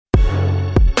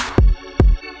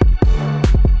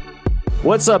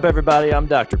What's up, everybody? I'm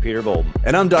Dr. Peter Bolden.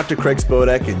 And I'm Dr. Craig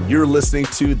Spodek, and you're listening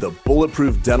to the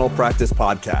Bulletproof Dental Practice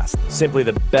Podcast. Simply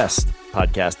the best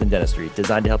podcast in dentistry,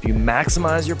 designed to help you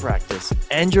maximize your practice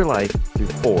and your life through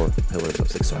 4 pillars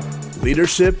of success: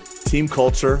 leadership, team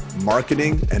culture,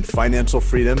 marketing, and financial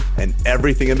freedom, and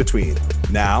everything in between.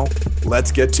 Now,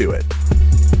 let's get to it.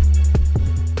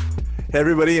 Hey,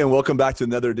 everybody, and welcome back to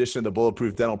another edition of the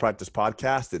Bulletproof Dental Practice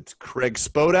Podcast. It's Craig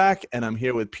Spodek, and I'm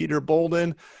here with Peter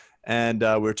Bolden. And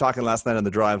we were talking last night on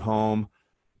the drive home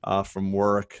from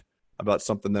work about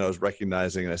something that I was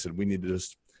recognizing. And I said, we need to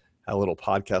just have a little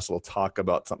podcast, a little talk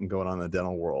about something going on in the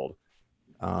dental world.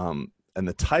 And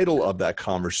the title of that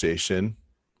conversation,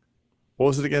 what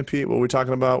was it again, Pete? What were we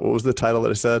talking about? What was the title that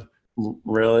I said?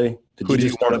 Really? Did you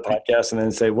just start a podcast and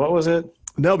then say, what was it?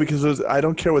 No, because I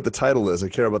don't care what the title is. I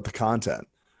care about the content.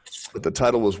 But the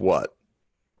title was what?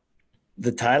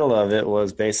 The title of it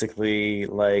was basically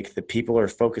like the people are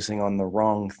focusing on the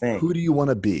wrong thing. Who do you want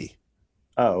to be?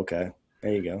 Oh, okay.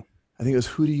 There you go. I think it was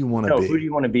who do you want to be? Who do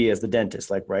you want to be as the dentist?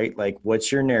 Like, right? Like,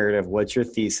 what's your narrative? What's your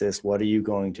thesis? What are you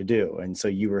going to do? And so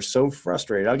you were so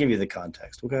frustrated. I'll give you the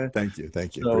context. Okay. Thank you.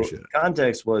 So appreciate it.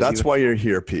 Context was why you're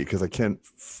here, Pete, because I can't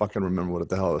fucking remember what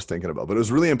the hell I was thinking about. But it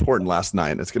was really important last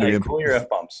night. It's going to be important. Cool your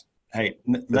F-bombs. Hey,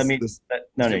 you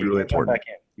can't jump back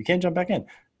in. You can't jump back in.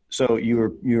 So you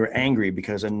were angry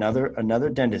because another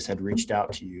dentist had reached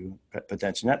out to you,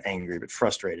 potentially not angry, but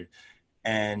frustrated,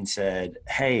 and said,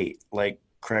 hey, like,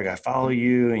 Craig, I follow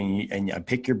you and I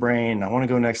pick your brain and I want to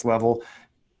go next level.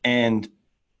 And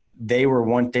they were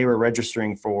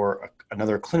registering for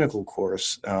another clinical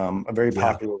course, a very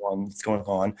popular one that's going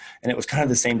on. And it was kind of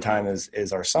the same time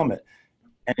as our summit.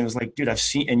 And it was like, dude,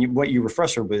 what you were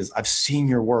frustrated with is, I've seen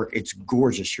your work. It's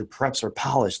gorgeous. Your preps are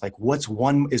polished. Like, is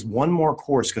one more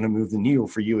course going to move the needle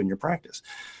for you in your practice?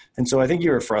 And so I think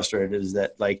you were frustrated is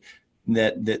that like,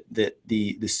 that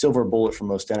the silver bullet for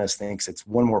most dentists thinks it's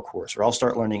one more course, or I'll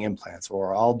start learning implants,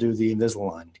 or I'll do the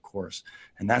Invisalign course,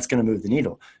 and that's going to move the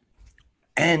needle.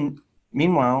 And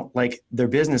meanwhile, like, their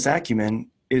business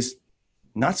acumen is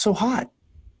not so hot.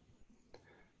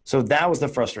 So that was the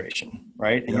frustration,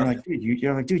 right? And you're like,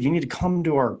 dude, you need to come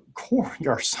to our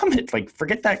summit. Like,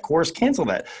 forget that course, cancel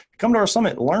that. Come to our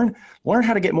summit, learn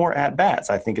how to get more at bats,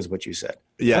 I think is what you said.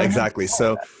 Yeah, exactly.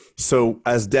 So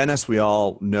as dentists, we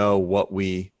all know what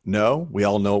we know. We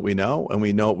all know what we know, and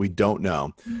we know what we don't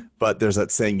know. But there's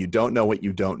that saying, you don't know what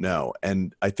you don't know.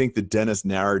 And I think the dentist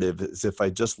narrative is, if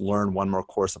I just learn one more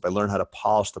course, if I learn how to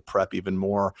polish the prep even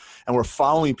more, and we're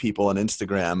following people on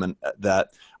Instagram and that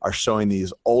are showing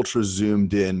these ultra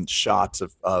zoomed in shots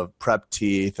of prep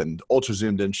teeth and ultra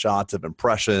zoomed in shots of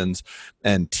impressions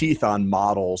and teeth on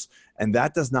models. And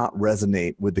that does not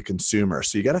resonate with the consumer.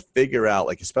 So you got to figure out,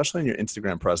 like, especially in your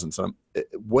Instagram presence,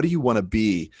 what do you want to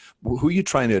be? Who are you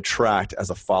trying to attract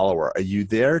as a follower? Are you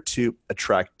there to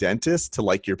attract dentists to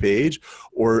like your page,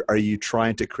 or are you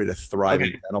trying to create a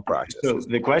thriving dental practice? So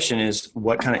the question is,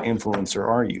 what kind of influencer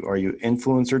are you? Are you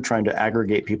influencer trying to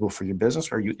aggregate people for your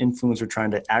business? Or are you influencer trying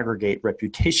to aggregate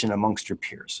reputation amongst your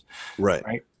peers?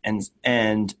 Right.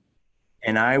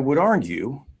 And I would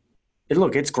argue,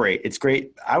 look, it's great. It's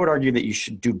great. I would argue that you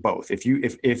should do both.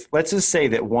 If let's just say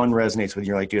that one resonates with you,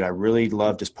 you're like, dude, I really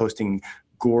love just posting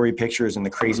gory pictures and the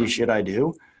crazy shit I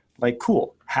do. Like,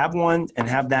 cool. Have one and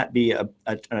have that be an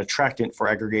attractant for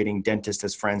aggregating dentists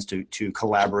as friends to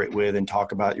collaborate with and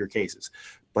talk about your cases.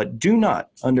 But do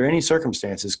not, under any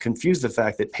circumstances, confuse the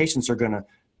fact that patients are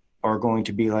going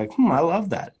to be like, I love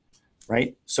that.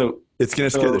 Right? So it's going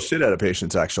to scare the shit out of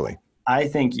patients, actually. I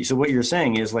think so. What you're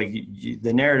saying is, like,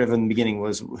 the narrative in the beginning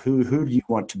was, who do you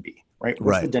want to be, right?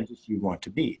 What's the dentist you want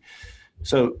to be?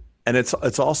 So, and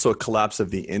it's also a collapse of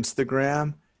the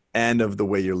Instagram and of the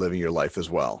way you're living your life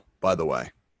as well, by the way.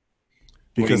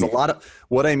 Because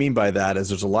what I mean by that is,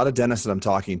 there's a lot of dentists that I'm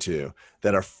talking to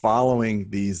that are following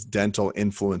these dental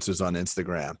influencers on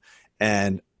Instagram,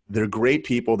 and they're great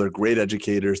people. They're great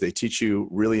educators. They teach you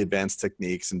really advanced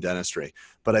techniques in dentistry.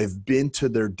 But I've been to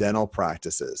their dental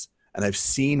practices, and I've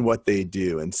seen what they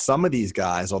do. And some of these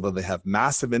guys, although they have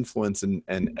massive influence and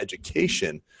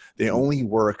education, they only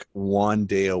work 1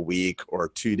 day a week or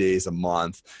 2 days a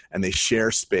month, and they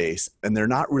share space. And they're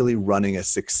not really running a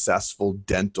successful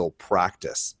dental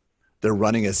practice. They're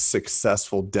running a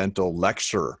successful dental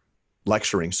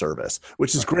lecturing service,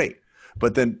 which is great.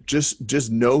 But then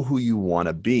just know who you want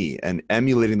to be, and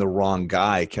emulating the wrong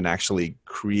guy can actually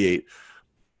create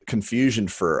confusion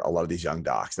for a lot of these young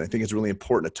docs. And I think it's really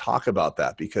important to talk about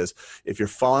that, because if you're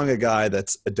following a guy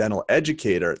that's a dental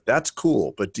educator, that's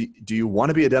cool. But do you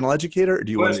want to be a dental educator, or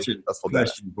do you want to be a successful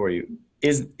dentist? Question for you.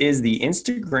 Is the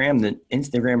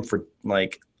Instagram for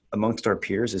like amongst our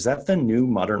peers, is that the new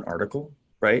modern article,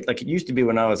 right? Like it used to be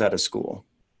when I was out of school,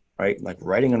 right? Like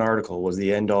writing an article was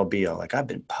the end all be all. Like I've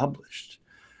been published,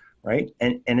 right?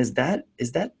 And is that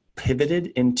pivoted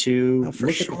into Oh,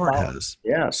 for sure it has.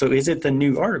 Yeah. So is it the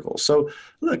new article? So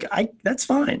look, that's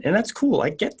fine and that's cool. I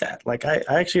get that. Like I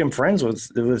actually am friends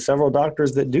with several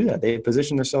doctors that do that. They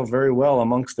position themselves very well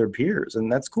amongst their peers,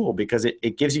 and that's cool because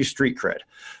it gives you street cred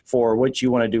for what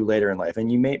you want to do later in life. And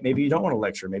maybe you don't want to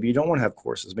lecture, maybe you don't want to have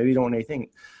courses, maybe you don't want anything.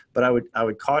 But I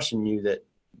would caution you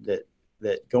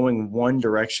that going one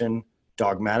direction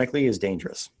dogmatically is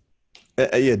dangerous.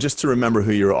 Yeah, just to remember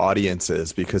who your audience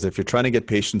is, because if you're trying to get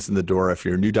patients in the door, if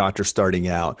you're a new doctor starting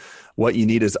out, what you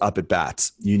need is up at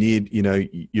bats. You need,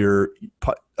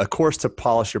 a course to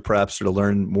polish your preps or to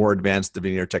learn more advanced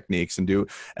veneer techniques and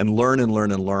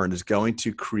learn is going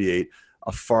to create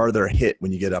a farther hit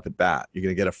when you get up at bat. You're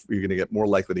going to get more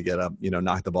likely to get up,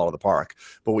 knock the ball out of the park.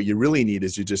 But what you really need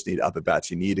is you just need up at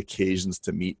bats. You need occasions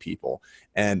to meet people.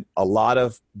 And a lot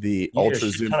of the ultra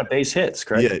zoom, a ton of base hits,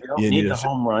 correct? Yeah, you don't need the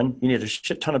home run. You need a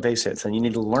shit ton of base hits, and you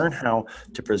need to learn how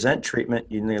to present treatment.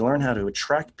 You need to learn how to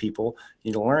attract people.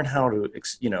 You need to learn how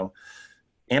to,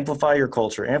 amplify your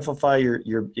culture, amplify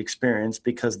your experience,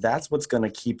 because that's what's going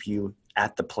to keep you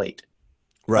at the plate.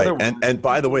 Right. And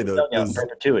by the way,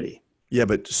 perpetuity. Yeah,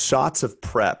 but shots of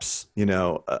preps,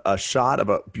 a shot of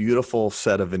a beautiful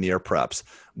set of veneer preps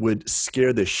would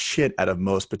scare the shit out of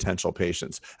most potential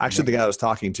patients. Actually, the guy I was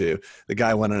talking to, the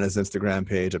guy went on his Instagram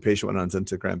page, a patient went on his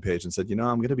Instagram page and said,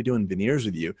 I'm going to be doing veneers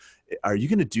with you. Are you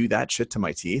going to do that shit to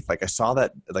my teeth? Like I saw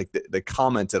that, like they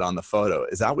commented on the photo.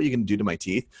 Is that what you're going to do to my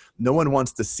teeth? No one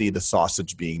wants to see the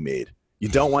sausage being made. You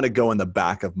don't want to go in the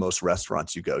back of most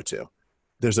restaurants you go to.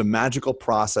 There's a magical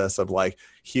process of like,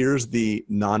 here's the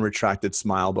non-retracted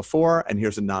smile before and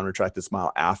here's a non-retracted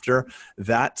smile after.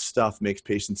 That stuff makes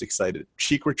patients excited.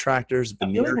 Cheek retractors,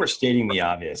 veneer. I feel like we're stating the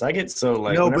obvious. I get so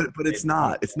like, no, but it's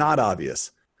not. It's not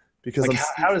obvious because like,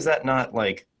 how is that not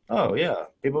like? Oh yeah,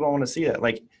 people don't want to see that.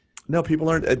 Like, no, people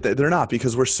aren't. They're not,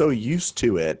 because we're so used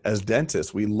to it as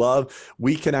dentists.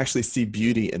 We can actually see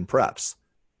beauty in preps.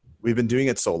 We've been doing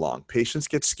it so long. Patients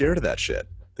get scared of that shit.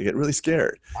 They get really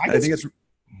scared. I think it's.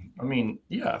 I mean,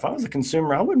 yeah, if I was a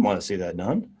consumer, I wouldn't want to see that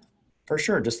done for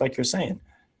sure. Just like you're saying.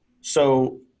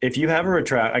 So if you have a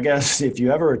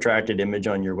retracted image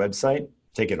on your website,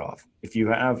 take it off. If you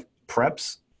have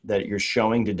preps that you're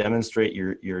showing to demonstrate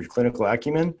your clinical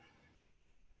acumen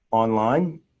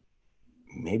online,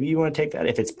 maybe you want to take that.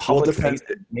 If it's public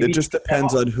facing, it just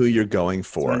depends on who you're going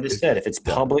for. I just said, if it's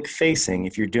public facing,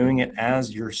 if you're doing it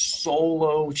as your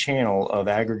solo channel of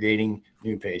aggregating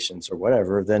new patients or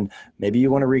whatever, then maybe you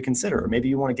want to reconsider, or maybe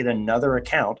you want to get another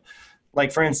account.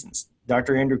 Like for instance,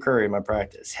 Dr. Andrew Curry in my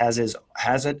practice has an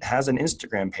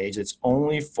Instagram page that's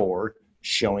only for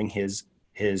showing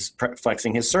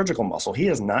flexing his surgical muscle. He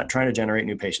is not trying to generate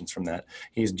new patients from that.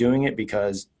 He's doing it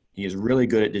because he is really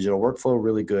good at digital workflow,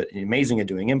 really good, amazing at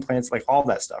doing implants, like all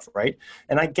that stuff, right?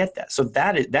 And I get that. So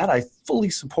that I fully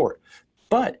support.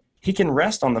 But he can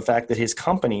rest on the fact that his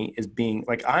company is being,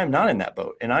 like, I am not in that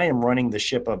boat, and I am running the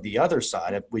ship of the other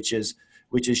side, which is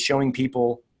showing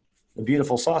people the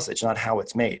beautiful sausage, not how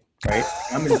it's made, right?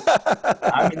 I'm in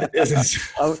the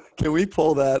business. Can we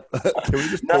pull that? Can we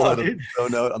just pull a show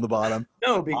note on the bottom?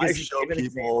 No, because I show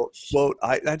people quote.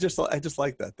 I just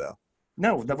like that though.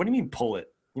 No, what do you mean pull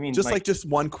it? You mean just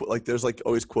one quote? Like there's like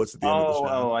always quotes at the end of the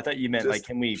show. Oh, I thought you meant like,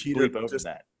 can we bleep over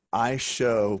that? I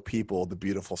show people the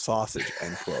beautiful sausage,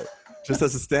 end quote, just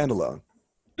as a standalone.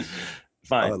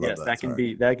 Fine. Yes, that can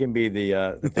be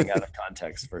the thing out of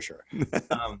context for sure.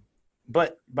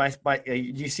 But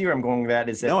you see where I'm going with that?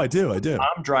 Is that no, I do.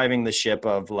 I'm driving the ship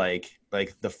of like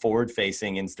the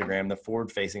forward-facing Instagram, the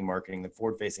forward-facing marketing, the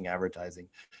forward-facing advertising.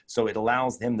 So it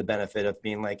allows them the benefit of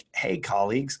being like, hey,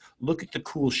 colleagues, look at the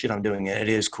cool shit I'm doing. And it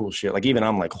is cool shit. Like even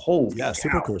I'm like, holy cow.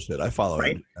 Super cool shit. I follow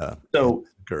him. So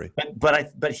Curry.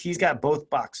 But he's got both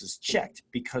boxes checked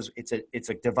because it's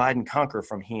a divide and conquer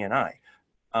from he and I.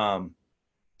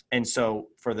 And so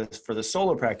for the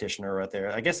solo practitioner right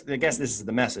there, I guess this is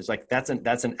the message. Like that's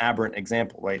an aberrant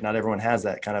example, right? Not everyone has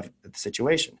that kind of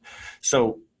situation.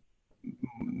 So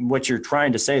what you're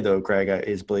trying to say though, Craig,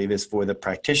 is for the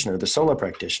practitioner, the solo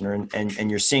practitioner, and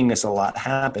you're seeing this a lot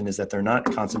happen, is that they're not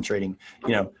concentrating,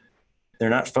 they're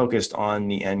not focused on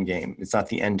the end game. It's not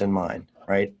the end in mind,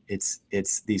 right? It's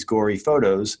these gory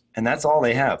photos, and that's all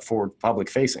they have for public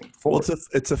facing. Well,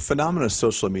 it's a phenomenon of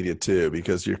social media too,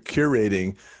 because you're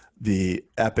curating the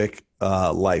epic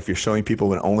life. You're showing people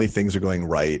when only things are going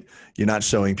right. You're not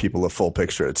showing people a full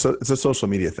picture. It's a social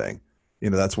media thing.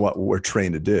 That's what we're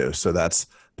trained to do. So that's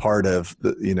part of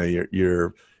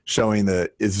the, showing the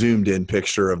zoomed in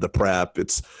picture of the prep.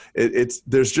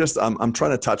 There's just, I'm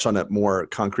trying to touch on it more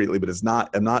concretely, but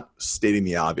I'm not stating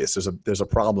the obvious. There's a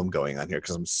problem going on here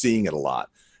because I'm seeing it a lot,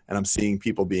 and I'm seeing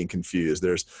people being confused.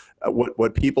 There's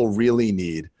what people really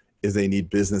need is they need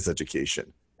business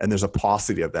education. And there's a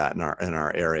paucity of that in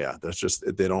our area.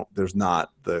 There's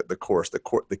not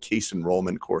the case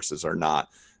enrollment courses are not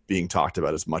being talked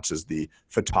about as much as the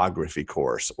photography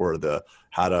course or the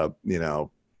how to,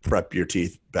 prep your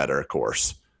teeth better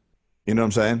course. You know what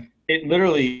I'm saying? It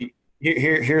literally,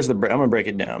 here's I'm going to break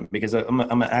it down because I'm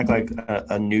going to act like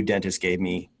a new dentist gave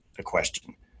me a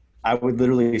question. I would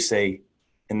literally say,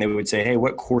 and they would say, hey,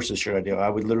 what courses should I do? I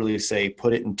would literally say,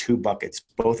 put it in 2 buckets.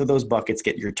 Both of those buckets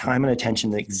get your time and attention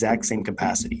the exact same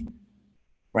capacity,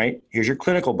 right? Here's your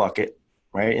clinical bucket,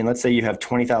 right? And let's say you have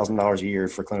 $20,000 a year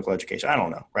for clinical education. I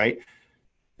don't know, right?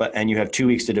 And you have 2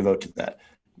 weeks to devote to that.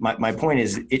 My point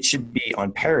is it should be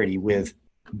on parity with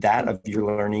that of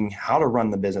your learning how to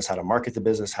run the business, how to market the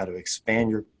business, how to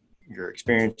expand your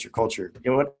experience, your culture,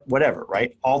 whatever,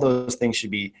 right? All those things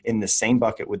should be in the same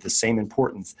bucket with the same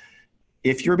importance.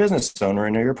 If you're a business owner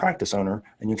and you're a practice owner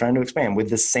and you're trying to expand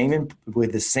with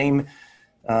the same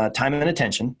time and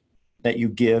attention that you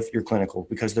give your clinical,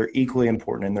 because they're equally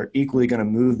important and they're equally going to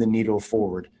move the needle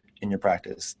forward in your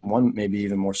practice. One maybe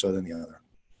even more so than the other.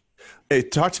 Hey,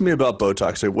 talk to me about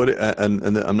Botox.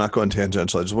 And I'm not going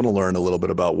tangential. I just want to learn a little bit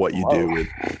about what you do with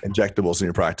injectables in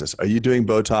your practice. Are you doing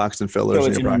Botox and fillers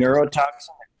in your practice?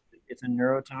 It's a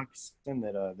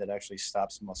neurotoxin that actually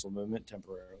stops muscle movement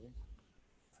temporarily.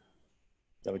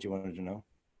 Is that what you wanted to know?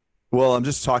 Well, I'm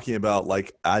just talking about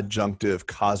like adjunctive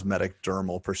cosmetic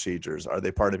dermal procedures. Are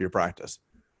they part of your practice?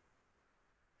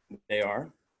 They are.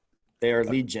 They are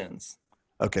lead gens.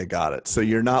 Okay, got it. So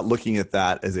you're not looking at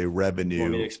that as a revenue. You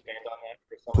want me to expand on that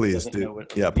for someone please do.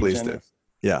 Yeah, please do.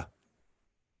 Yeah.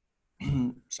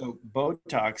 So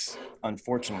Botox,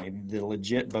 unfortunately, the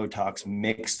legit Botox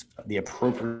mixed the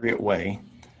appropriate way,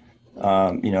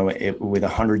 with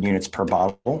 100 units per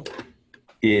bottle,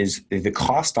 is the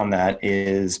cost on that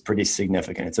is pretty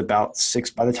significant. It's about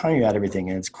by the time you add everything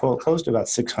in, it's close to about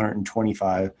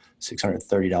 $625,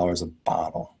 $630 a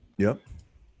bottle. Yep.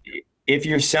 If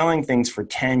you're selling things for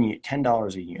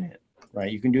 $10 a unit,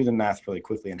 right, you can do the math really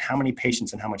quickly. And how many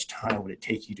patients and how much time would it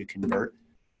take you to convert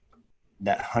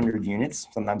that 100 units?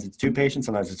 Sometimes it's 2 patients,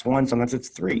 sometimes it's 1, sometimes it's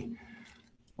 3,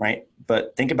 right?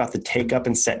 But think about the take up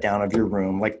and set down of your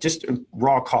room, like just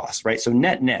raw costs, right? So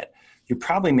net, you're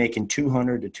probably making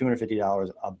 $200 to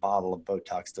 $250 a bottle of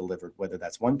Botox delivered, whether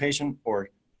that's 1 patient or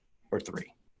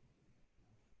 3.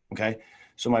 Okay.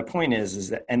 So my point is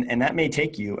that, and that may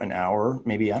take you an hour,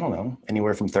 maybe, I don't know,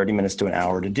 anywhere from 30 minutes to an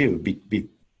hour to do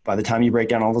by the time you break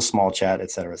down all the small chat,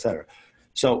 et cetera, et cetera.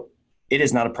 So it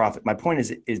is not a profit. My point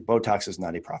is Botox is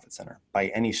not a profit center by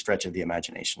any stretch of the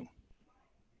imagination.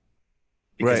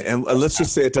 Right. And let's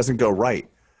just say it doesn't go right.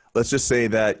 Let's just say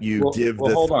that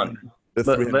hold on.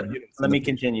 Let me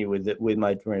continue with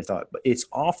my train of thought. But it's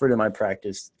offered in my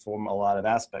practice from a lot of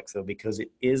aspects, though, because it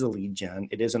is a lead gen.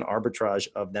 It is an arbitrage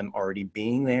of them already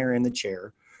being there in the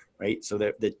chair, right? So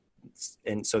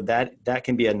that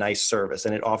can be a nice service,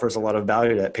 and it offers a lot of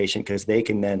value to that patient because they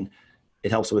can then,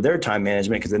 it helps with their time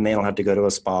management because then they don't have to go to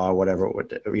a spa or whatever, or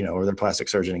their plastic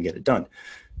surgeon and get it done.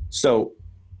 So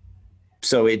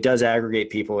it does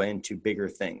aggregate people into bigger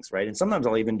things, right? And sometimes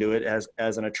I'll even do it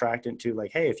as an attractant to,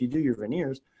 like, hey, if you do your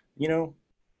veneers,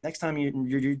 next time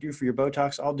you do for your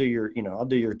Botox, I'll do your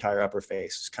entire upper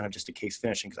face. It's kind of just a case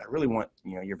finishing because I really want,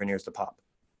 your veneers to pop.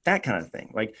 That kind of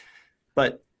thing.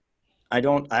 But I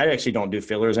actually don't do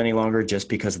fillers any longer just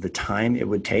because of the time it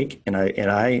would take. And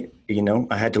I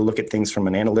had to look at things from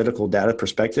an analytical data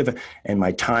perspective, and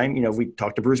my time, we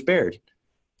talked to Bruce Baird,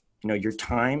 your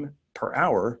time per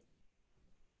hour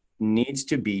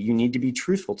you need to be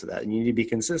truthful to that. You need to be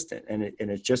consistent. And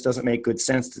it just doesn't make good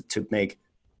sense to make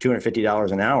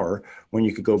 $250 an hour when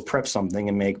you could go prep something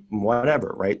and make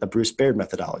whatever, right? The Bruce Baird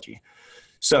methodology.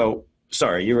 So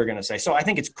sorry, you were going to say, so I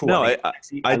think it's cool. No,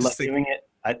 I love doing it.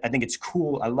 I think it's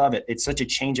cool. I love it. It's such a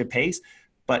change of pace,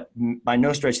 but by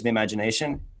no stretch of the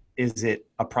imagination, is it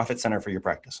a profit center for your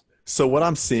practice? So what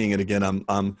I'm seeing, and again,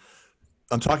 I'm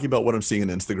talking about what I'm seeing on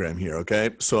Instagram here, okay?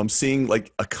 So I'm seeing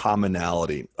like a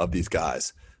commonality of these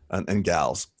guys and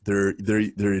gals. They're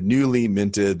newly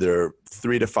minted. They're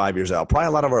 3 to 5 years out. Probably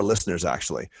a lot of our listeners,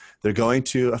 actually. They're going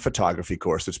to a photography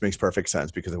course, which makes perfect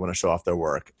sense because they want to show off their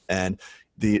work. And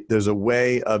there's a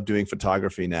way of doing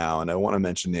photography now, and I want to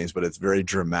mention names, but it's very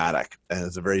dramatic and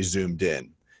it's very zoomed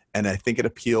in. And I think it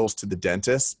appeals to the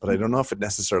dentist, but I don't know if it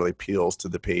necessarily appeals to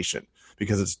the patient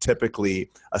because it's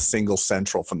typically a single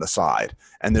central from the side.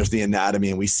 And there's the anatomy,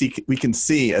 and we can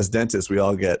see as dentists, we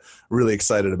all get really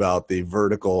excited about the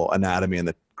vertical anatomy and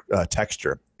the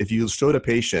texture. If you showed a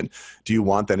patient, do you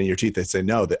want that in your teeth? They say,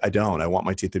 no, I don't. I want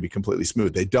my teeth to be completely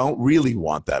smooth. They don't really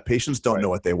want that. Patients don't know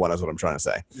what they want, is what I'm trying to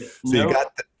say. Yeah.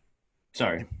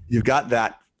 So you've got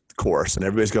that course, and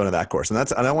everybody's going to that course. And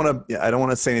I don't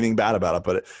want to say anything bad about it,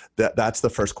 but that's the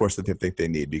first course that they think they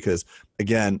need, because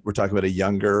again, we're talking about a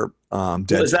younger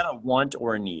dentist. Is that a want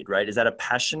or a need, right? Is that a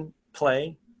passion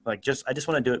play? Like I just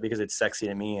want to do it because it's sexy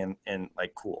to me and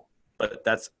like cool. But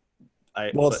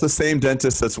it's the same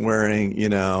dentist that's wearing,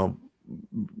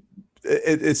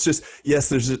 it's just,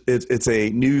 yes, it's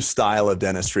a new style of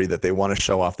dentistry that they want to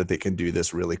show off that they can do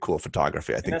this really cool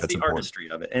photography. I think that's the important. Artistry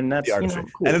of it. And that's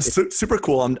cool. And it's super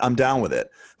cool. I'm down with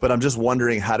it, but I'm just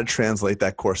wondering how to translate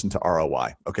that course into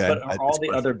ROI. Okay. But are all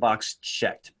the other boxes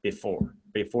checked before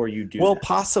you do well, that?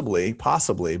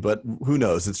 possibly, but who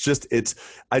knows?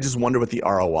 I just wonder what the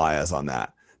ROI is on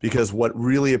that. Because what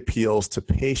really appeals to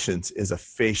patients is a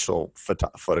facial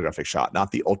photographic shot, not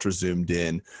the ultra zoomed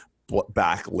in,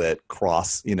 backlit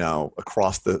across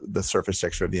the surface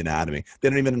texture of the anatomy. They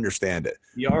don't even understand it.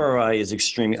 The ROI is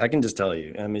extreme. I can just tell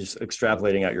you, I'm just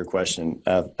extrapolating out your question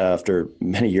after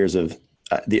many years of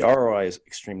the ROI is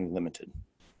extremely limited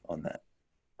on that.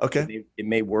 Okay. It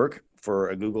may work for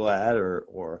a Google ad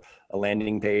or a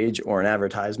landing page or an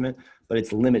advertisement, but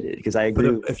it's limited, because I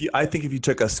agree. But I think if you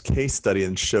took a case study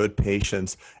and showed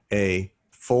patients a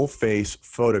full face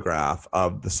photograph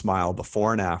of the smile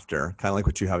before and after, kind of like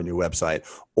what you have on your website,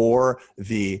 or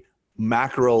the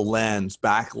macro lens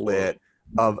backlit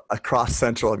of a cross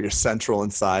central of your central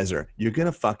incisor, you're going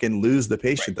to fucking lose the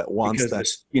patient that wants that.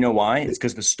 You know why? It's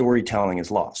because the storytelling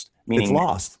is lost. It's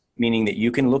lost. Meaning that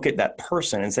you can look at that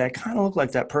person and say, I kind of look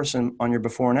like that person on your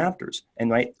before and afters. And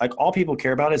like all people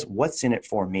care about is what's in it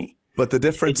for me. But the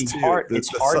difference it's hard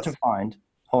to find.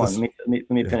 Hold on, let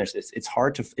me finish this. It's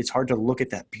hard to look at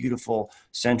that beautiful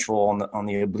central on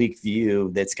the oblique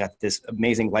view that's got this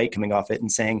amazing light coming off it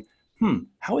and saying,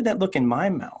 how would that look in my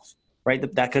mouth? Right?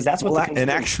 Because that's what in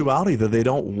actuality, though, they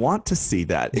don't want to see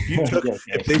that. If you took,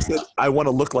 if they said, I want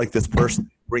to look like this person,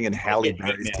 bring in Halle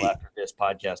Berry's teeth. After this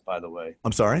podcast, by the way.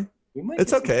 I'm sorry?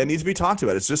 It's okay. It needs to be talked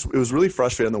about. It was really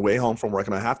frustrating on the way home from work,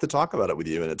 and I have to talk about it with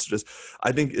you. And it's just,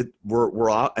 I think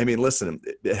listen,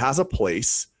 it has a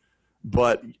place,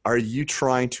 but are you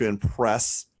trying to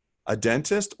impress a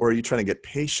dentist, or are you trying to get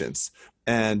patients?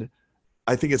 And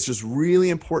I think it's just really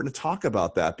important to talk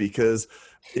about that, because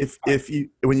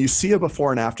when you see a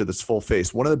before and after this full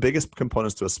face, one of the biggest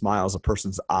components to a smile is a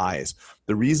person's eyes.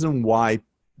 The reason why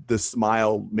the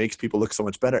smile makes people look so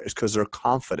much better is because they're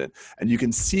confident, and you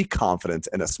can see confidence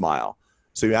in a smile.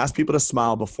 So you ask people to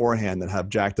smile beforehand that have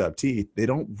jacked up teeth, they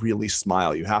don't really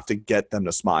smile. You have to get them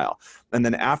to smile. And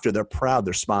then after, they're proud,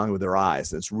 they're smiling with their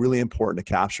eyes. And it's really important to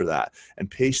capture that. And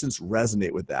patients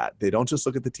resonate with that. They don't just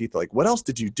look at the teeth like, what else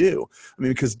did you do? I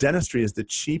mean, because dentistry is the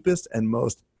cheapest and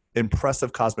most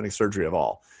impressive cosmetic surgery of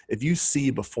all. If you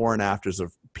see before and afters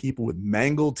of people with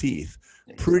mangled teeth,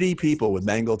 pretty people with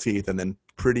mangled teeth, and then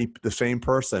the same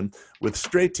person with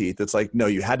straight teeth, it's like, no,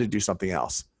 you had to do something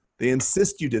else. They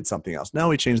insist you did something else. Now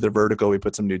we changed their vertical, we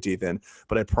put some new teeth in,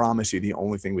 but I promise you the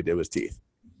only thing we did was teeth.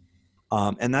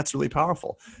 And that's really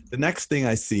powerful. The next thing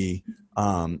I see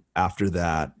after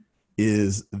that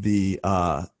is the,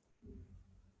 sorry,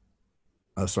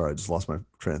 I just lost my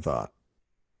train of thought.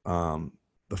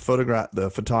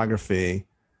 The photography,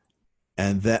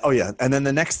 and then, and then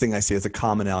the next thing I see is a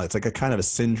commonality. It's like a kind of a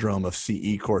syndrome of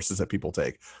CE courses that people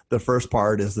take. The first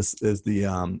part is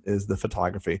the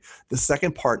photography. The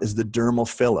second part is the dermal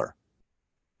filler.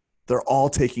 They're all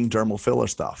taking dermal filler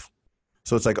stuff.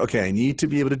 So it's like, okay, I need to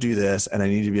be able to do this, and I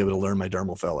need to be able to learn my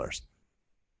dermal fillers.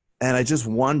 And I just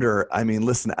wonder, I mean,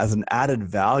 listen, as an added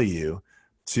value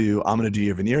to, I'm going to do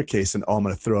your veneer case and I'm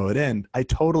going to throw it in, I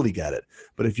totally get it.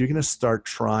 But if you're going to start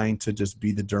trying to just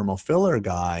be the dermal filler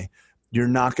guy, you're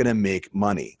not going to make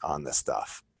money on this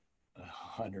stuff.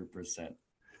 100%.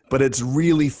 But it's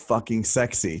really fucking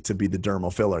sexy to be the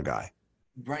dermal filler guy.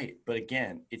 Right. But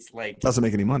again, it's like, it doesn't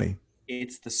make any money.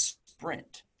 It's the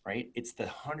sprint, right? It's the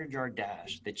 100-yard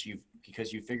dash that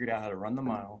because you figured out how to run the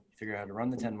mile, you figured out how to run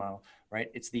the 10-mile, right?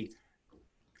 It's the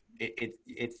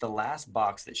last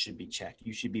box that should be checked.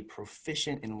 You should be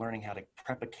proficient in learning how to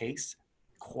prep a case,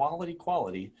 quality,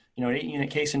 an 8-unit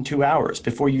case in 2 hours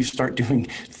before you start doing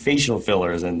facial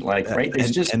fillers and right.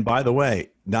 And by the way,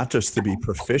 not just to be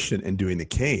proficient in doing the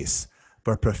case,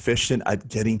 but proficient at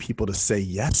getting people to say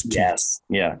yes to you. Yes.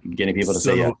 Yeah. Getting people to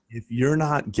say yes. If you're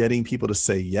not getting people to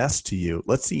say yes to you,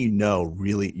 let's say you know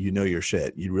your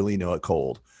shit. You really know it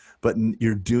cold. but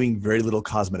you're doing very little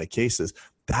cosmetic cases.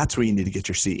 That's where you need to get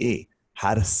your CE.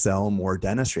 How to sell more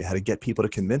dentistry, how to get people to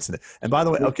convince it. And by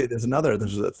the way, okay, there's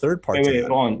a third part. Wait,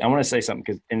 hold on. I want to say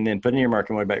something, and then put in your mark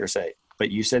and what about your say. But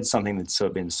you said something that's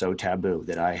been so taboo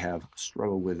that I have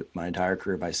struggled with my entire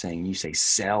career by saying, you say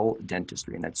sell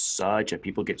dentistry. And that's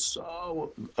people get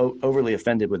so overly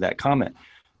offended with that comment.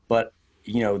 But,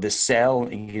 the sell,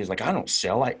 he's like, I don't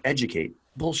sell, I educate.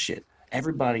 Bullshit.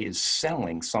 Everybody is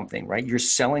selling something, right? You're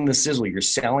selling the sizzle, you're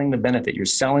selling the benefit, you're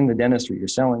selling the dentistry, you're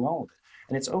selling all of it.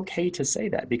 And it's okay to say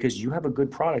that because you have a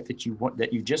good product that you want,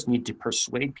 that you just need to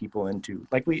persuade people into,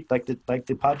 like the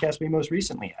podcast we most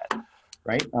recently had,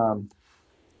 right?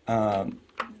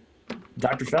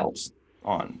 Dr. Phelps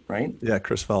on, right? Yeah,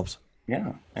 Chris Phelps.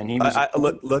 Yeah, and he was.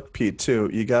 Look, Pete. Too,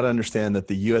 you got to understand that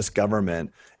the U.S.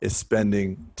 government is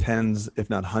spending tens, if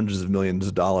not hundreds of millions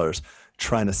of dollars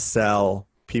trying to sell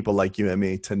people like you and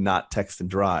me to not text and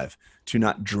drive, to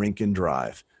not drink and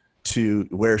drive, to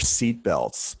wear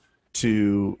seatbelts,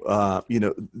 to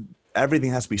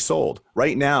everything has to be sold.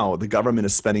 Right now, the government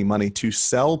is spending money to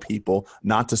sell people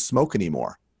not to smoke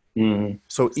anymore. Mm-hmm.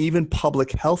 So even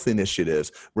public health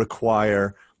initiatives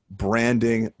require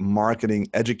branding, marketing,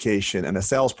 education, and a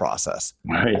sales process.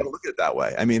 Right. I don't look at it that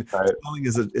way. I mean, selling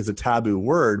is a taboo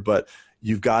word, but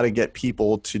you've got to get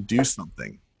people to do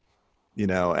something,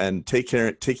 and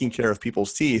taking care of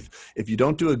people's teeth. If you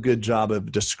don't do a good job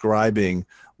of describing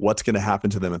what's going to happen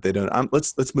to them if they don't,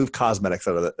 let's move cosmetics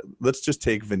out of it. Let's just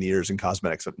take veneers and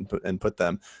cosmetics and put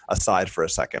them aside for a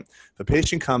second. If a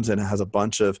patient comes in and has a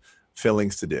bunch of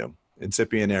fillings to do,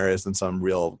 incipient areas and some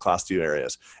real class 2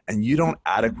 areas, and you don't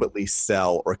adequately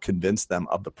sell or convince them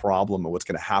of the problem or what's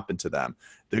going to happen to them,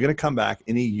 they're going to come back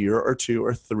in a year or 2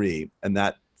 or 3, and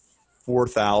that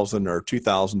 $4,000 or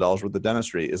 $2,000 worth of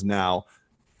dentistry is now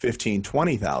 $15,000,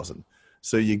 $20,000.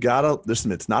 So you gotta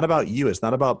listen. It's not about you. It's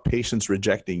not about patients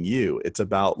rejecting you. It's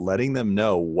about letting them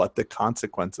know what the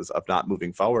consequences of not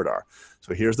moving forward are.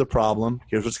 So here's the problem.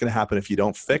 Here's what's going to happen if you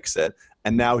don't fix it.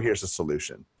 And now here's a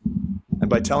solution.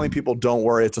 And by telling people, don't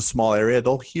worry, it's a small area,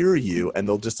 they'll hear you and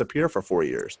they'll disappear for 4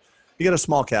 years. You got a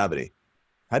small cavity.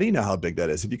 How do you know how big that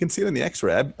is? If you can see it in the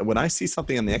x-ray, when I see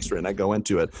something in the x-ray and I go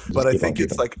into it, but I think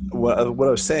it's like what I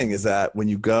was saying is that when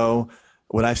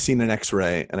I've seen an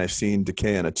x-ray and I've seen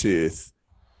decay in a tooth,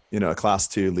 a class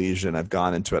 2 lesion, I've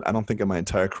gone into it. I don't think in my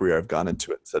entire career I've gone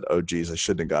into it and said, oh, geez, I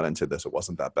shouldn't have got into this. It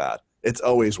wasn't that bad. It's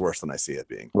always worse than I see it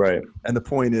being. Right. And the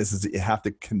point is that you have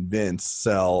to convince,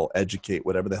 sell, educate,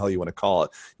 whatever the hell you want to call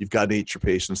it. You've got to get your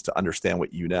patients to understand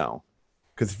what you know.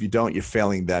 Because if you don't, you're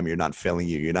failing them. You're not failing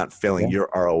you. You're not failing your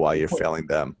ROI. You're failing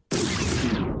them.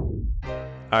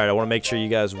 All right, I want to make sure you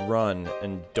guys run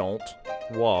and don't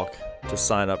walk to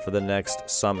sign up for the next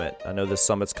summit. I know this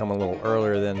summit's coming a little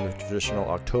earlier than the traditional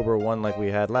October one like we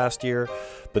had last year,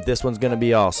 but this one's going to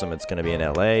be awesome. It's going to be in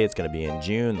LA. It's going to be in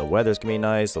June. The weather's going to be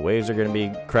nice. The waves are going to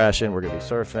be crashing. We're going to be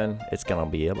surfing. It's going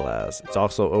to be a blast. It's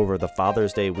also over the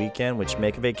Father's Day weekend, which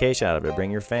make a vacation out of it.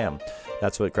 Bring your fam.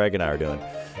 That's what Craig and I are doing.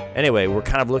 Anyway, we're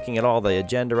kind of looking at all the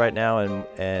agenda right now,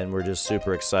 and we're just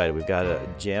super excited. We've got a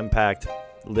jam-packed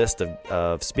list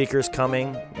of speakers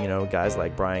coming, guys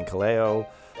like Brian Kaleo.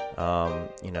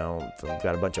 We've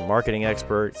got a bunch of marketing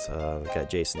experts. We've got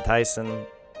Jason Tyson.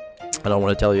 I don't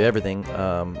want to tell you everything,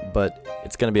 but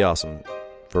it's going to be awesome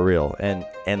for real. And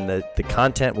the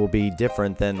content will be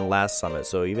different than the last summit.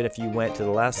 So even if you went to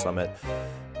the last summit,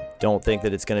 don't think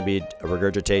that it's going to be a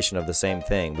regurgitation of the same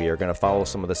thing. We are going to follow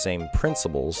some of the same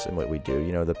principles in what we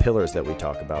do, the pillars that we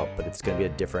talk about, but it's going to be a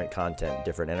different content,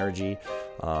 different energy,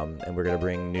 and we're going to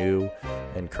bring new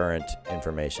and current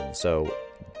information. So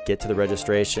get to the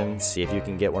registration, see if you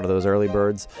can get one of those early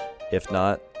birds. If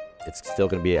not, it's still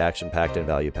going to be action-packed and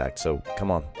value-packed. So come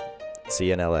on, see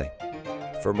you in LA.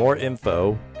 For more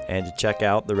info and to check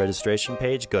out the registration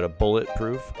page, go to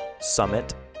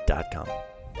bulletproofsummit.com.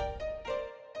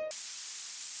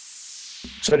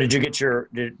 So did you get do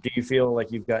you feel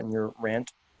like you've gotten your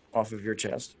rant off of your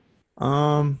chest?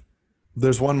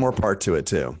 There's one more part to it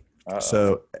too.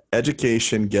 So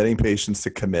education, getting patients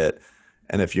to commit.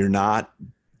 And if you're not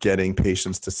getting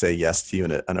patients to say yes to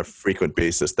you on a frequent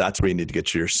basis, that's where you need to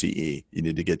get your CE. You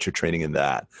need to get your training in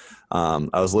that. I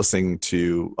was listening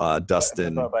to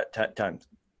Dustin. Time.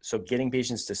 So getting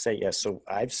patients to say yes. So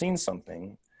I've seen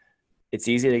something. It's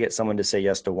easy to get someone to say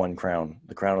yes to one crown,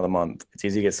 the crown of the month. It's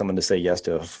easy to get someone to say yes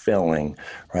to a filling,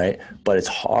 right? But it's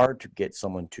hard to get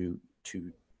someone to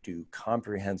do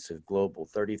comprehensive global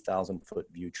 30,000 foot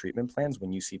view treatment plans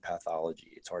when you see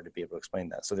pathology. It's hard to be able to explain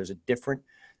that. So there's different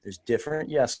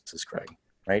yeses, Craig,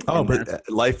 right? Oh, but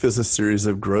life is a series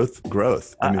of growth.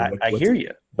 I hear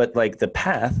you, but like the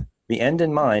path, the end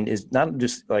in mind is not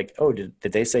just like, oh, did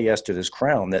they say yes to this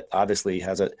crown that obviously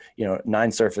has a,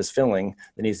 9 surface filling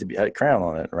that needs to be a crown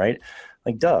on it, right?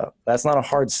 Like, duh, that's not a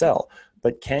hard sell.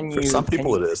 But For some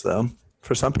people it is, though.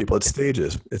 For some people it's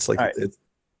stages. It's like, right.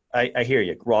 I hear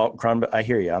you. I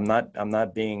hear you. I'm not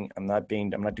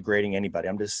degrading anybody.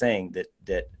 I'm just saying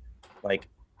that like,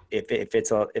 if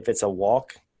it's a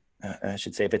walk, I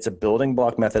should say, if it's a building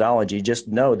block methodology, just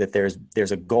know that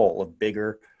there's a goal of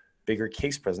bigger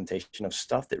case presentation of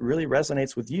stuff that really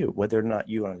resonates with you, whether or not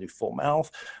you want to do full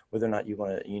mouth, whether or not you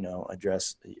want to,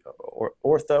 address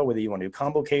ortho, whether you want to do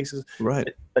combo cases. Right.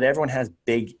 But everyone has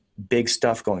big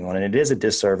stuff going on. And it is a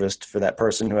disservice for that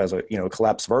person who has a,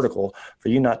 collapsed vertical for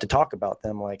you not to talk about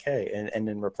them like, hey, and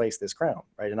then replace this crown,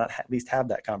 right? And not at least have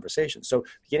that conversation. So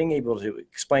getting able to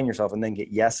explain yourself and then get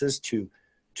yeses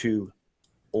to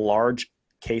large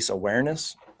case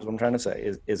awareness is what I'm trying to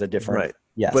say is a different, right.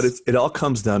 Yes. But it all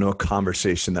comes down to a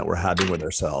conversation that we're having with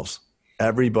ourselves.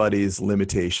 Everybody's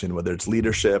limitation, whether it's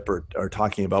leadership or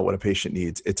talking about what a patient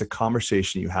needs, it's a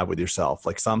conversation you have with yourself.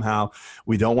 Like, somehow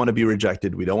we don't want to be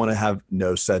rejected. We don't want to have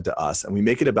no said to us, and we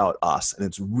make it about us. And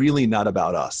it's really not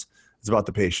about us. It's about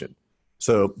the patient.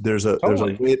 So there's a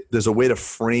way to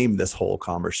frame this whole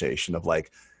conversation of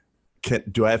like,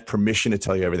 do I have permission to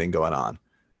tell you everything going on?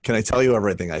 Can I tell you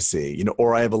everything I see?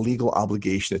 Or I have a legal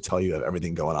obligation to tell you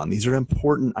everything going on. These are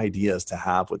important ideas to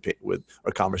have with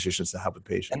or conversations to have with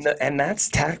patients. And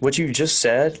that's what you just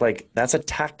said. Like, that's a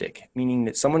tactic, meaning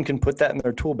that someone can put that in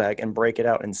their tool bag and break it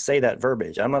out and say that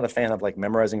verbiage. I'm not a fan of like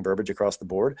memorizing verbiage across the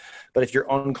board, but if you're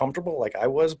uncomfortable, like I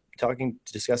was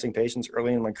discussing patients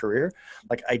early in my career,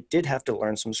 like I did have to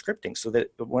learn some scripting so that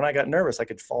when I got nervous, I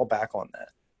could fall back on that.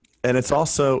 And it's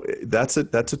also, that's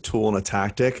a tool and a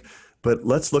tactic. But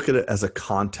let's look at it as a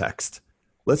context.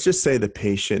 Let's just say the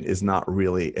patient is not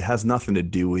really, it has nothing to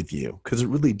do with you, because it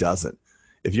really doesn't.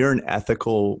 If you're an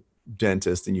ethical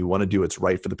dentist and you want to do what's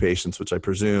right for the patients, which I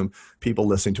presume people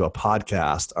listening to a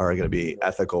podcast are going to be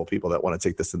ethical people that want to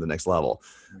take this to the next level.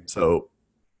 So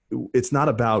it's not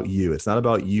about you. It's not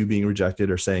about you being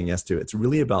rejected or saying yes to it. It's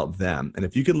really about them. And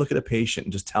if you could look at a patient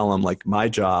and just tell them, like, my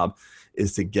job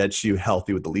is to get you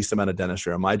healthy with the least amount of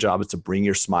dentistry, or my job is to bring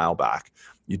your smile back.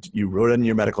 You wrote in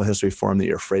your medical history form that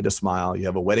you're afraid to smile. You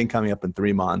have a wedding coming up in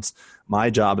 3 months. My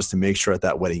job is to make sure at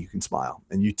that wedding you can smile.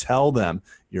 And you tell them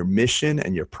your mission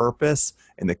and your purpose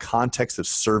in the context of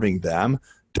serving them.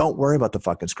 Don't worry about the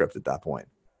fucking script at that point.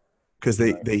 Because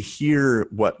they hear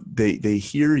what they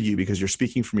hear you because you're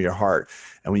speaking from your heart.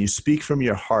 And when you speak from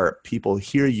your heart, people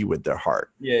hear you with their heart.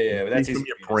 Yeah. That's easy from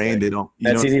your brain.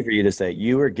 That's easy for you to say.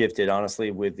 You were gifted, honestly,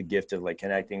 with the gift of like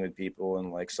connecting with people.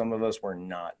 And like some of us were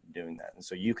not doing that. And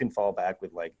so you can fall back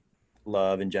with like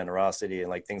love and generosity and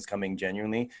like things coming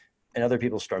genuinely. And other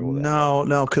people struggle with that.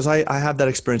 No, because I have that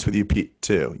experience with you, Pete,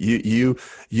 too.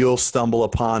 You'll stumble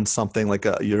upon something like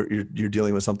you're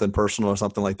dealing with something personal or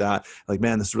something like that. Like,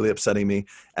 man, this is really upsetting me.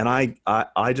 And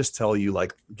I just tell you,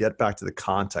 like, get back to the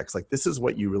context. Like, this is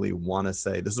what you really want to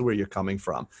say. This is where you're coming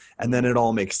from. And then it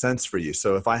all makes sense for you.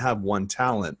 So if I have one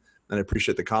talent, and I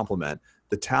appreciate the compliment,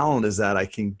 the talent is that I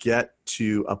can get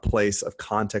to a place of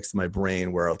context in my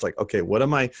brain where it's like, okay, what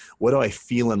do I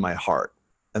feel in my heart?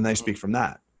 And then I speak from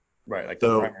that. Right. Like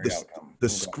so the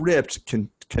script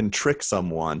can trick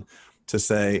someone to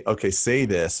say, okay, say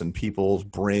this, and people's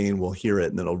brain will hear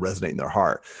it and it'll resonate in their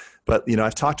heart. But,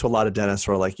 I've talked to a lot of dentists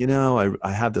who are like,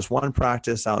 I have this one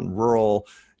practice out in rural,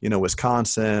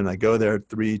 Wisconsin. I go there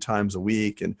 3 times a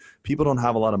week and people don't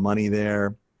have a lot of money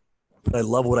there, but I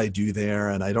love what I do there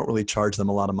and I don't really charge them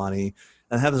a lot of money.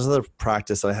 And I have this other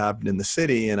practice I have in the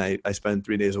city and I spend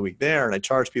 3 days a week there and I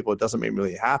charge people. It doesn't make me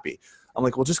really happy. I'm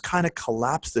like, well, just kind of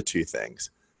collapse the two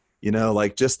things,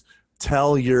 like just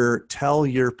tell your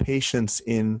patients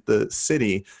in the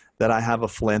city that I have a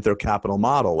philanthrocapital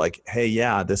model. Like, hey,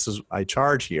 yeah, I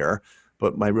charge here,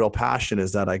 but my real passion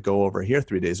is that I go over here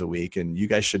 3 days a week and you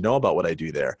guys should know about what I do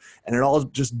there. And it all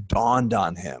just dawned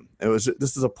on him.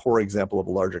 This is a poor example of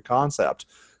a larger concept,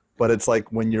 but it's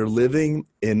like when you're living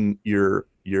in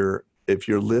if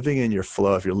you're living in your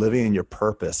flow, if you're living in your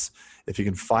purpose, if you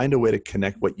can find a way to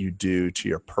connect what you do to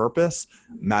your purpose,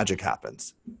 magic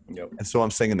happens. Yep. And so I'm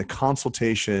saying in the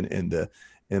consultation, in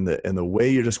the way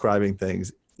you're describing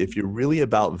things, if you're really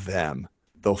about them,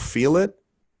 they'll feel it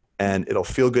and it'll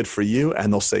feel good for you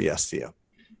and they'll say yes to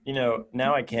you.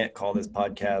 Now I can't call this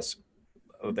podcast,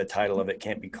 the title of it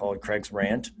can't be called Craig's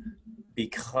Rant,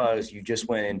 because you just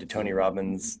went into Tony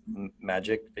Robbins'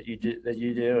 magic that you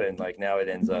do. And like, now it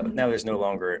ends up, now there's no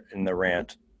longer in the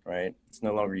rant, right? It's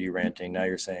no longer you ranting. Now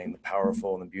you're saying the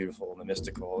powerful and the beautiful and the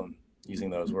mystical, and using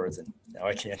those words, and now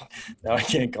I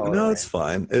can't call it. No, it's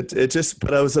fine.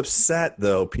 But I was upset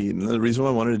though, Pete. And the reason why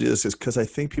I wanted to do this is because I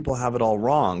think people have it all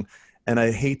wrong. And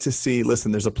I hate to see,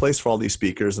 listen, there's a place for all these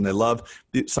speakers, and I love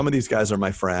some of these guys are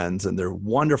my friends and they're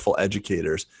wonderful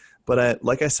educators. But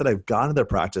like I said, I've gone to their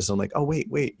practice. And I'm like, oh,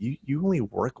 wait, you only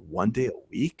work 1 day a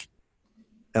week?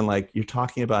 And like, you're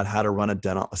talking about how to run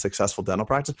a successful dental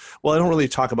practice. Well, I don't really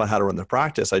talk about how to run the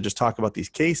practice. I just talk about these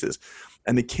cases,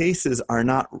 and the cases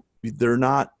they're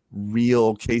not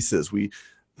real cases.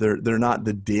 They're not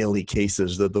the daily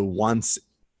cases. They're the once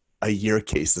a year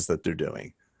cases that they're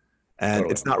doing. And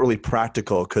totally. It's not really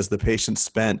practical because the patient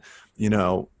spent,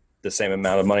 the same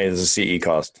amount of money as a CE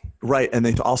cost. Right. And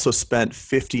they've also spent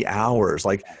 50 hours.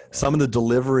 Like some of the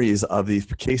deliveries of these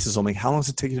cases, I'm like, how long does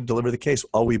it take you to deliver the case?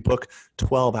 Oh, we book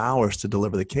 12 hours to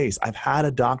deliver the case. I've had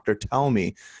a doctor tell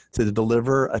me to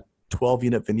deliver a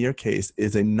 12-unit veneer case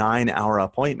is a 9-hour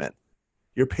appointment.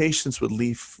 Your patients would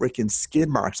leave freaking skid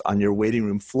marks on your waiting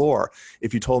room floor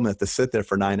if you told them they have to sit there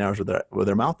for 9 hours with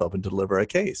their mouth open to deliver a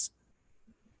case.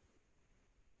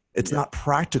 It's not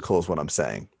practical is what I'm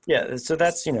saying. Yeah. So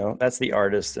that's the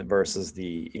artist versus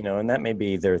the, and that may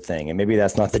be their thing. And maybe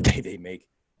that's not the day they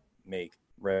make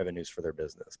revenues for their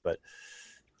business, but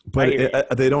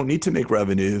they don't need to make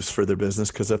revenues for their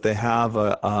business. Cause if they have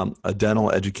a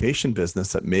dental education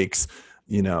business that makes,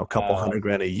 a couple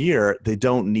 $100,000 a year, they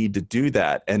don't need to do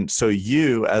that. And so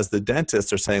you as the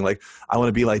dentist are saying like, I want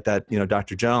to be like that,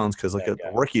 Dr. Jones, cause look at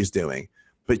the work he's doing.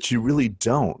 But you really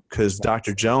don't, because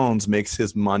Dr. Jones makes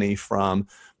his money from,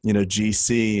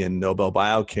 GC and Nobel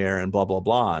Biocare and blah, blah,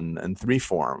 blah, and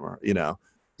 3Form, or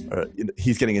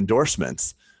he's getting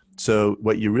endorsements. So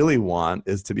what you really want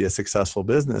is to be a successful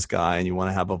business guy, and you want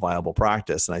to have a viable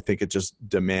practice. And I think it just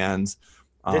demands.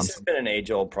 This has been an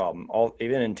age-old problem.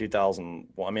 Even in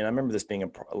 2001, I mean, I remember this being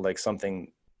like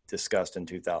something discussed in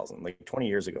 2000, like 20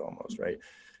 years ago almost, right?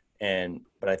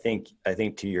 But I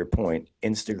think to your point,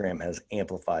 Instagram has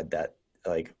amplified that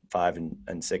like 5 and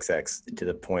 6x to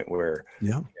the point where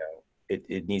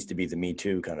it needs to be the Me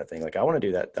Too kind of thing. Like I want to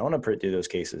do that. I want to do those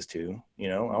cases too.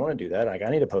 I want to do that. Like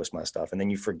I need to post my stuff. And then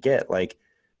you forget like,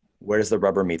 where does the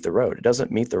rubber meet the road? It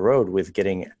doesn't meet the road with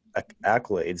getting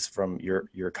accolades from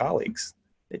your colleagues.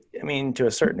 To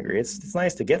a certain degree, it's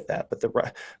nice to get that,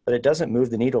 but it doesn't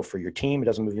move the needle for your team. It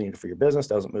doesn't move the needle for your business.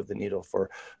 It doesn't move the needle for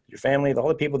your family, all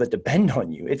the people that depend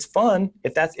on you. It's fun.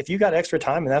 If you got extra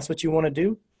time and that's what you want to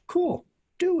do, cool,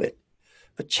 do it.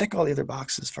 But check all the other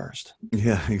boxes first.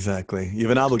 Yeah, exactly. You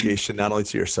have an obligation not only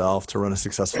to yourself to run a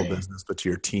successful business, but to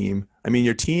your team.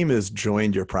 Your team has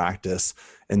joined your practice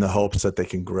in the hopes that they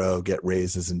can grow, get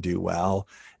raises, and do well.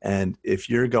 And if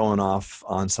you're going off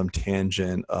on some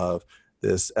tangent of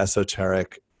this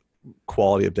esoteric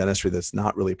quality of dentistry that's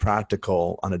not really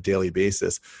practical on a daily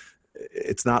basis,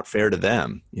 it's not fair to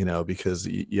them, because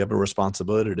you have a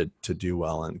responsibility to do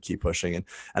well and keep pushing. And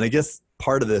I guess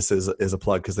part of this is a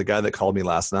plug, because the guy that called me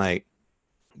last night,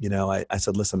 I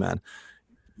said, listen, man,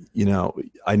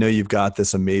 I know you've got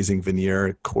this amazing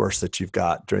veneer course that you've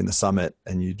got during the summit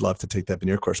and you'd love to take that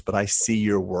veneer course, but I see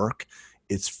your work.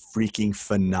 It's freaking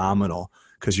phenomenal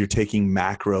because you're taking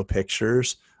macro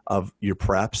pictures of your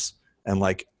preps and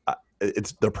like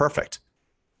they're perfect.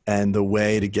 And the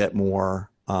way to get more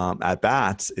at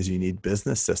bats is you need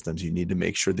business systems. You need to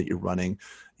make sure that you're running,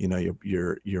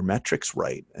 your metrics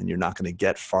right, and you're not going to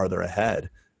get farther ahead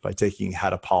by taking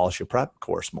how to polish your prep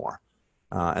course more.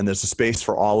 And there's a space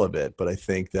for all of it. But I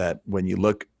think that when you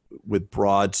look with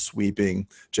broad sweeping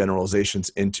generalizations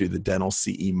into the dental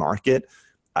CE market,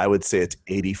 I would say it's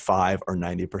 85 or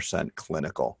 90%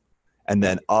 clinical. And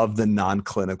then of the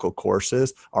non-clinical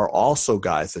courses are also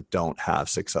guys that don't have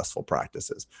successful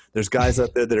practices. There's guys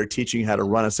out there that are teaching how to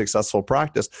run a successful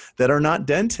practice that are not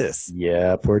dentists.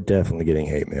 Yeah, we're definitely getting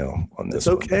hate mail on this. It's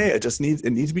okay. It needs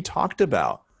to be talked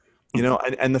about.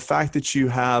 And the fact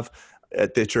that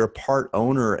that you're a part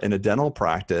owner in a dental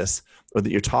practice, or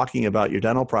that you're talking about your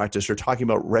dental practice, you're talking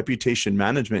about reputation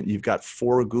management. You've got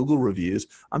 4 Google reviews.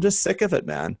 I'm just sick of it,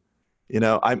 man.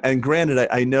 And granted,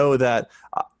 I know that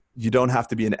you don't have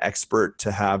to be an expert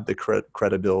to have the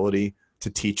credibility to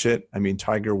teach it.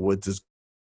 Tiger Woods'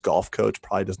 golf coach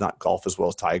probably does not golf as well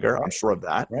as Tiger. Right. I'm sure of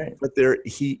that. Right. But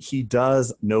he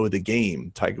does know the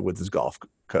game, Tiger Woods' golf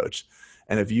coach.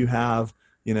 And if you have,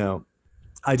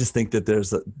 I just think that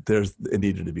it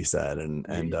needed to be said.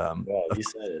 Well, you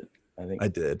said it. I think I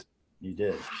did. You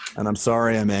did. And I'm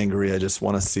sorry I'm angry. I just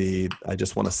want to see.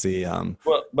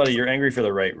 Well, buddy, you're angry for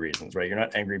the right reasons, right? You're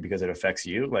not angry because it affects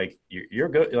you. Like you're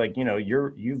good. Like,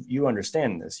 you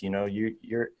understand this,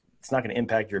 you're it's not going to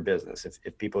impact your business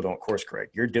if people don't course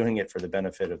correct. You're doing it for the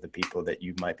benefit of the people that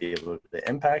you might be able to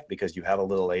impact, because you have a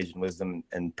little age and wisdom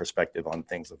and perspective on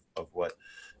things of what,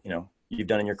 you've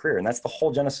done in your career. And that's the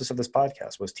whole genesis of this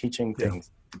podcast, was teaching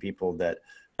things to people that.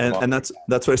 And that's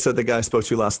what I said. The guy I spoke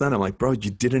to last night, I'm like, bro,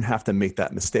 you didn't have to make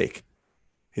that mistake.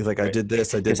 He's like, I did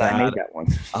this, I did that. I made that one.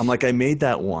 I'm like, I made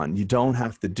that one. You don't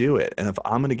have to do it. And if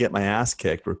I'm going to get my ass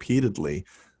kicked repeatedly,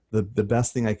 the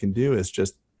best thing I can do is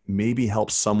just maybe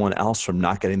help someone else from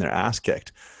not getting their ass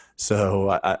kicked.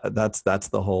 So that's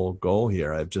the whole goal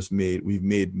here. We've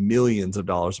made millions of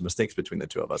dollars of mistakes between the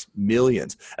two of us,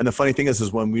 millions. And the funny thing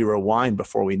is when we rewind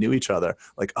before we knew each other,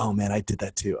 like, oh man, I did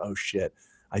that too. Oh shit,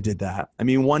 I did that. I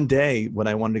mean, one day when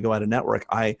I wanted to go out of network,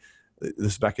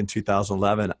 this is back in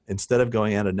 2011, instead of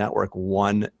going out of network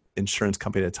one insurance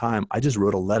company at a time, I just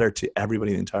wrote a letter to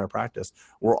everybody in the entire practice.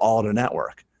 We're all at a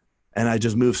network. And I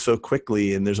just moved so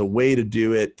quickly, and there's a way to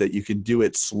do it that you can do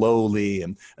it slowly,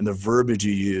 and the verbiage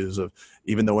you use of,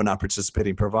 even though we're not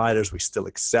participating providers, we still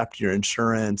accept your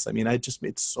insurance. I mean, I just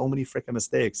made so many freaking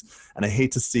mistakes, and I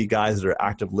hate to see guys that are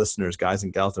active listeners, guys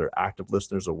and gals that are active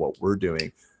listeners of what we're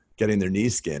doing, getting their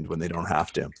knees skinned when they don't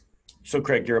have to. So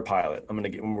Craig, you're a pilot. We're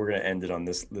going to end it on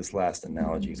this last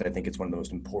analogy, because I think it's one of the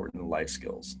most important life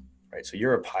skills, right? So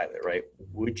you're a pilot, right?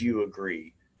 Would you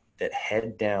agree that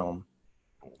head down,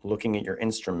 looking at your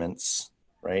instruments,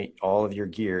 right, all of your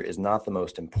gear, is not the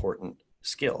most important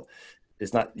skill?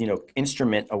 It's not,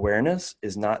 instrument awareness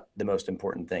is not the most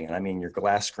important thing. And I mean, your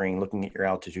glass screen, looking at your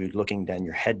altitude, looking down,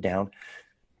 your head down.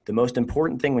 The most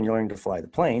important thing when you're learning to fly the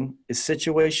plane is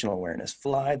situational awareness.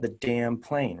 Fly the damn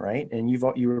plane, right? And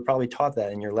you were probably taught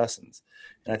that in your lessons.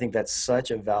 And I think that's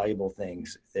such a valuable thing,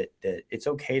 that it's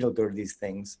okay to go to these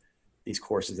things, these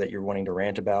courses that you're wanting to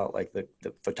rant about, like the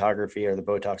photography or the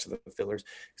Botox or the fillers.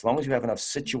 As long as you have enough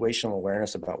situational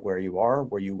awareness about where you are,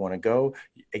 where you want to go,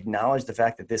 acknowledge the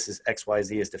fact that this is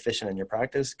XYZ is deficient in your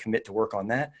practice, commit to work on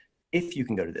that. If you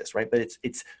can go to this, right? But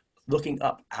it's looking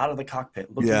up out of the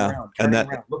cockpit, looking around,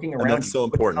 looking around. That's so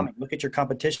important. Look at your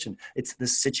competition. It's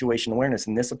this situation awareness.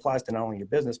 And this applies to not only your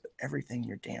business, but everything in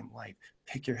your damn life.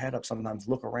 Pick your head up sometimes,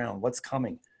 look around, what's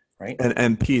coming, right?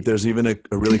 And Pete, there's even a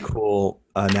really cool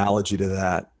analogy to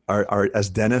that. As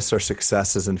dentists, our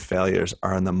successes and failures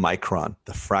are in the micron,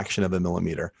 the fraction of a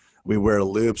millimeter. We wear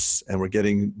loops and we're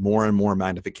getting more and more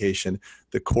magnification.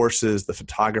 The courses, the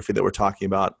photography that we're talking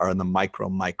about are in the micro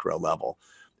level.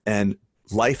 And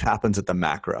life happens at the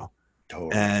macro.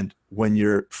 Totally. And when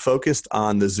you're focused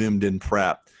on the zoomed in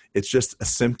prep, it's just a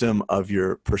symptom of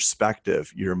your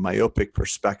perspective, your myopic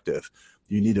perspective.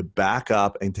 You need to back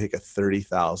up and take a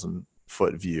 30,000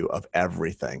 foot view of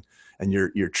everything. And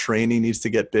your training needs to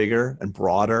get bigger and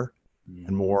broader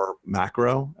and more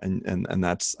macro. And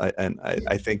that's,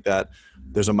 I think that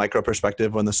there's a micro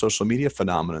perspective on the social media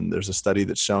phenomenon. There's a study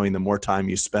that's showing the more time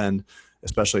you spend,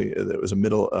 especially it was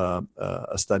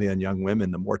a study on young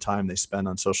women, the more time they spend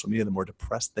on social media, the more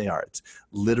depressed they are. It's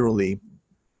literally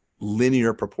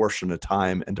linear proportion of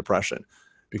time and depression,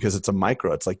 because it's a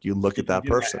micro. It's like you look at that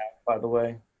person. By the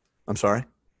way, I'm sorry?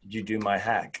 Did you do my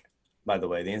hack? By the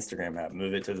way, the Instagram app,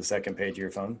 move it to the second page of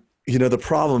your phone. The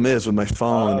problem is with my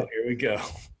phone. Oh, here we go.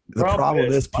 The problem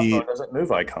is, Pete, my phone doesn't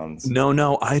move icons.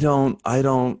 No, I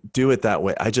don't do it that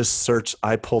way. I just search.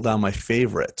 I pull down my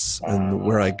favorites and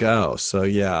where I go. So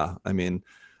yeah, I mean,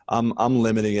 I'm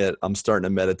limiting it. I'm starting to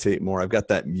meditate more. I've got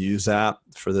that Muse app.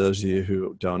 For those of you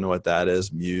who don't know what that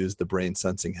is, Muse, the brain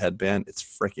sensing headband. It's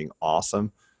freaking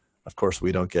awesome. Of course,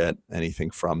 we don't get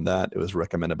anything from that. It was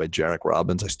recommended by Jarek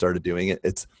Robbins. I started doing it.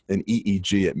 It's an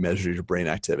EEG. It measures your brain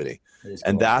activity.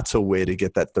 And that's a way to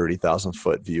get that 30,000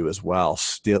 foot view as well.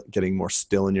 Still getting more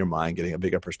still in your mind, getting a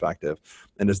bigger perspective.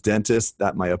 And as dentists,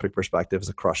 that myopic perspective is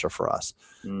a crusher for us.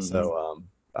 Mm-hmm. So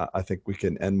I think we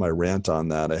can end my rant on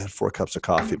that. I had 4 cups of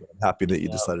coffee, but I'm happy that you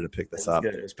decided to pick this up.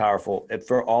 Good. It's powerful.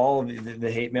 For all of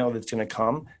the hate mail that's going to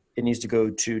come, it needs to go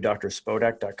to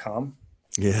drspodak.com.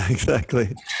 Yeah,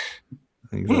 exactly.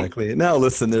 Now,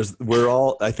 listen,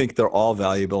 I think they're all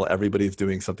valuable. Everybody's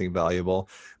doing something valuable,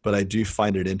 but I do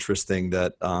find it interesting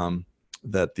that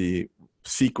that the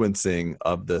sequencing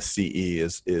of the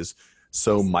CE is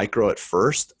so micro at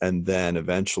first, and then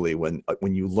eventually when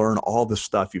you learn all the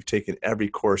stuff, you've taken every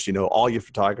course, all your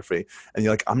photography, and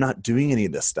you're like, I'm not doing any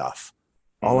of this stuff.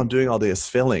 All I'm doing all day is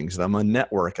fillings, and I'm on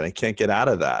network, and I can't get out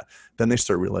of that. Then they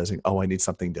start realizing, I need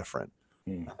something different.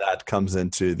 That comes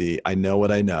into I know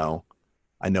what I know.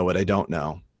 I know what I don't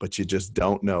know, but you just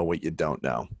don't know what you don't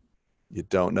know. You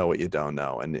don't know what you don't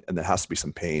know. And there has to be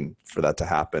some pain for that to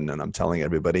happen. And I'm telling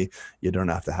everybody, you don't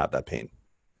have to have that pain.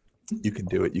 You can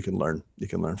do it. You can learn. You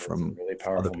can learn from really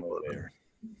powerful motivator.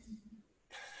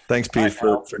 Thanks, Pete,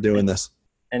 for doing this.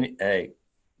 And hey,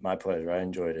 my pleasure. I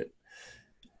enjoyed it.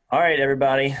 All right,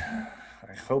 everybody.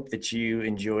 I hope that you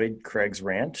enjoyed Craig's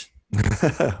rant.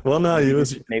 Well, no,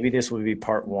 maybe this will be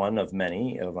part one of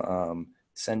many. Of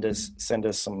send us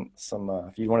some.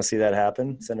 If you want to see that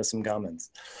happen, send us some comments.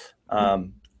 All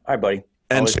right, buddy.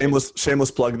 And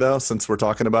shameless plug though, since we're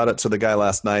talking about it. So the guy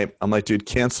last night, I'm like, dude,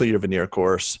 cancel your veneer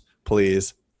course,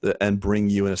 please, and bring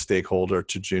you and a stakeholder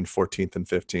to June 14th and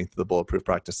 15th, the Bulletproof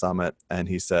Practice Summit. And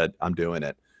he said, I'm doing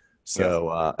it.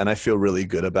 So, and I feel really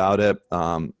good about it.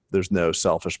 There's no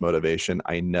selfish motivation.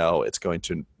 I know it's going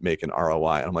to make an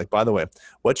ROI. And I'm like, by the way,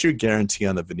 what's your guarantee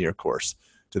on the veneer course?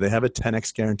 Do they have a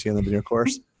 10X guarantee on the veneer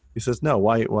course? He says, no.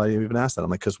 Why do you even ask that? I'm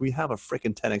like, because we have a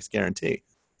freaking 10X guarantee.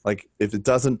 Like if it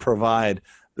doesn't provide,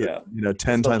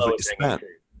 10 times what you spent,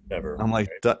 ever, I'm like,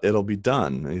 right? It'll be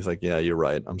done. And he's like, yeah, you're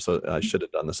right. I should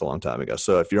have done this a long time ago.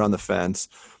 So if you're on the fence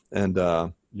and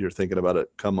you're thinking about it,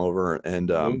 come over and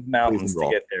move mountains to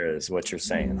get there is what you're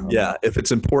saying. Huh? Yeah. If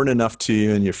it's important enough to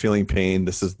you and you're feeling pain,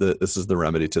 this is the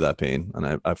remedy to that pain.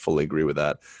 And I fully agree with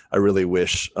that. I really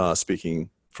wish,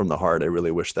 speaking from the heart, I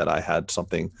really wish that I had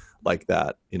something like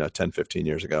that, 10, 15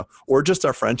 years ago, or just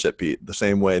our friendship, Pete, the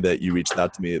same way that you reached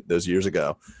out to me those years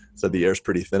ago. So the air's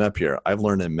pretty thin up here. I've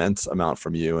learned an immense amount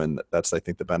from you. And that's, I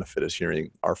think the benefit is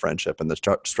hearing our friendship and the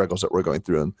struggles that we're going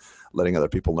through and letting other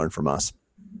people learn from us.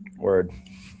 Word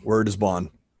is bond.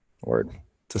 Word.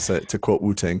 To quote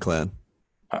Wu-Tang Clan.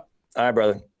 All right,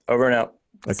 brother. Over and out.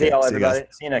 Okay. See y'all, everybody.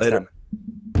 See you next time.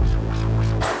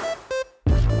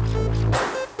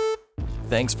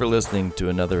 Thanks for listening to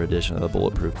another edition of the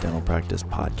Bulletproof Dental Practice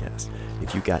Podcast.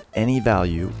 If you got any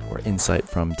value or insight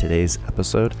from today's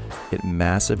episode, it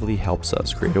massively helps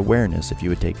us create awareness if you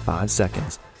would take 5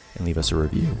 seconds and leave us a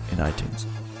review in iTunes.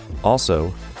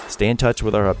 Also, stay in touch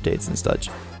with our updates and such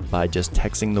by just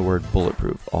texting the word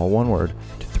bulletproof, all one word,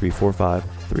 to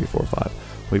 345-345.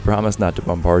 We promise not to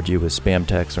bombard you with spam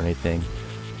texts or anything,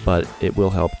 but it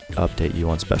will help update you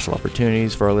on special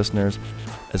opportunities for our listeners,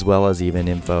 as well as even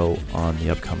info on the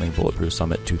upcoming Bulletproof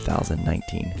Summit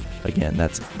 2019. Again,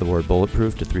 that's the word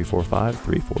bulletproof to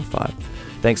 345-345.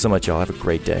 Thanks so much, y'all. Have a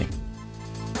great day.